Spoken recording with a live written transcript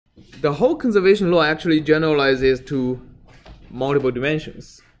the whole conservation law actually generalizes to multiple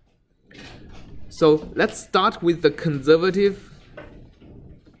dimensions. So let's start with the conservative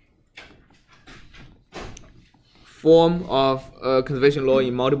form of conservation law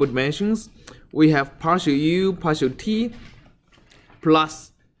in multiple dimensions. We have partial u, partial t,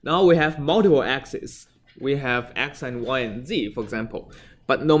 plus now we have multiple axes. We have x and y and z, for example.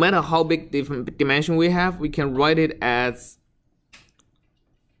 But no matter how big different dimension we have, we can write it as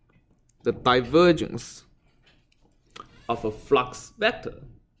the divergence of a flux vector,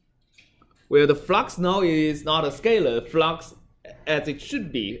 where the flux now is not a scalar, flux as it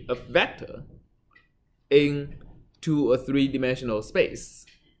should be, a vector into a three-dimensional space.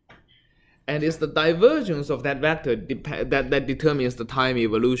 And it's the divergence of that vector that determines the time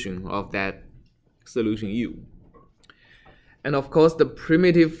evolution of that solution U. And of course, the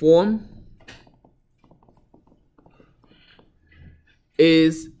primitive form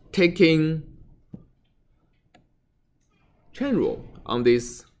is taking chain rule on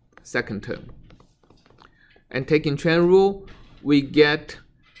this second term. And taking chain rule, we get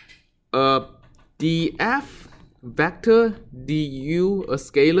a df vector du, a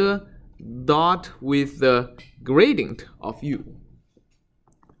scalar, dot with the gradient of u.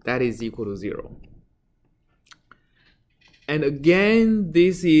 That is equal to 0. And again,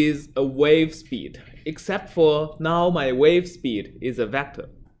 this is a wave speed, except for now my wave speed is a vector.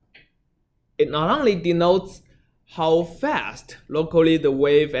 It not only denotes how fast locally the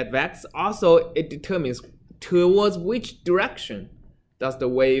wave advances, also it determines towards which direction does the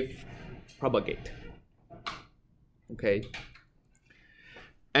wave propagate. Okay.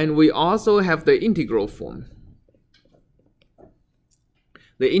 And we also have the integral form.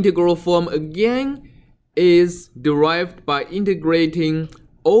 The integral form again is derived by integrating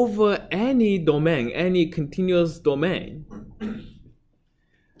over any domain, any continuous domain,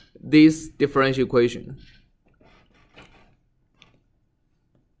 this differential equation.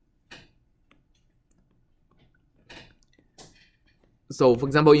 So for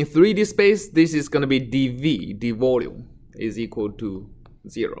example, in 3D space, this is going to be dV, d volume, is equal to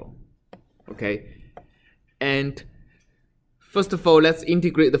 0. Okay, and first of all, let's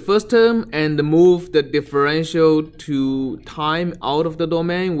integrate the first term and move the differential to time out of the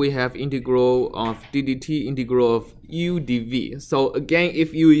domain. We have integral of ddt, integral of u dv. So again,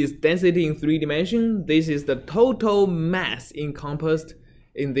 if u is density in 3 dimensions, this is the total mass encompassed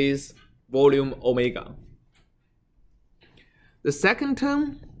in this volume omega. The second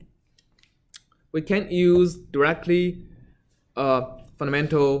term, we can use directly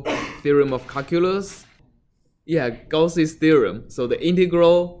fundamental theorem of calculus. Yeah, Gauss's theorem. So the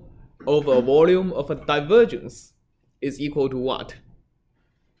integral over a volume of a divergence is equal to what?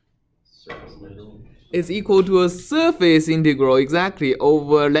 It's equal to a surface integral, exactly,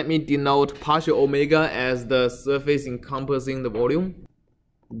 over, let me denote partial omega as the surface encompassing the volume,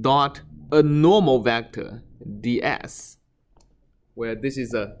 dot a normal vector, ds, where this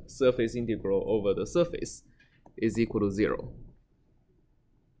is a surface integral over the surface, is equal to 0.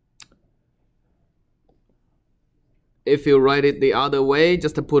 If you write it the other way,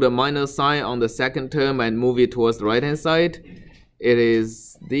 just to put a minus sign on the second term and move it towards the right hand side, it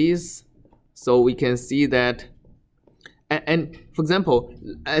is this. So we can see that, and for example,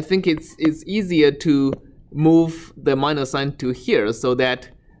 I think it's easier to move the minus sign to here so that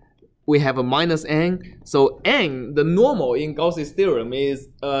we have a minus n. So n, the normal in Gauss's theorem, is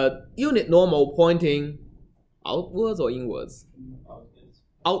a unit normal pointing outwards or inwards?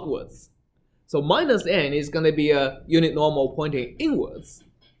 Outwards. So minus n is going to be a unit normal pointing inwards,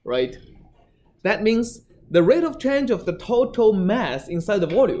 right? That means the rate of change of the total mass inside the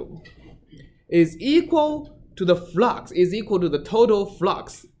volume is equal to the flux, is equal to the total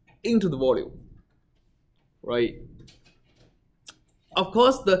flux into the volume, right? Of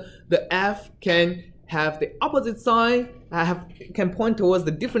course, the f can have the opposite sign, can point towards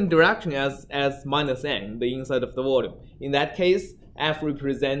the different direction as minus n, the inside of the volume. In that case, f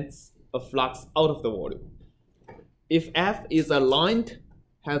represents a flux out of the volume. If f is aligned,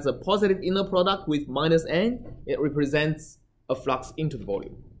 has a positive inner product with minus n, it represents a flux into the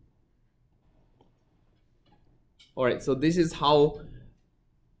volume. Alright, so this is how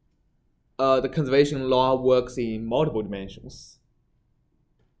the conservation law works in multiple dimensions.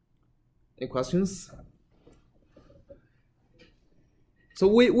 Any questions? So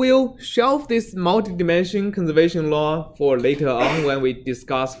we will shelve this multi-dimension conservation law for later on when we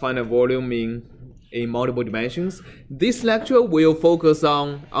discuss finite volume in multiple dimensions. This lecture will focus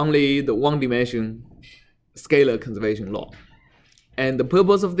on only the one-dimension scalar conservation law. And the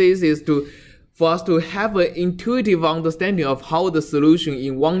purpose of this is to for us to have an intuitive understanding of how the solution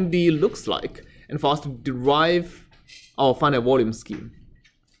in 1D looks like, and for us to derive our finite volume scheme.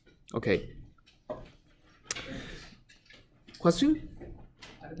 Okay. Question?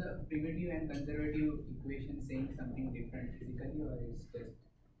 Are the primitive and conservative equations saying something different physically, or is just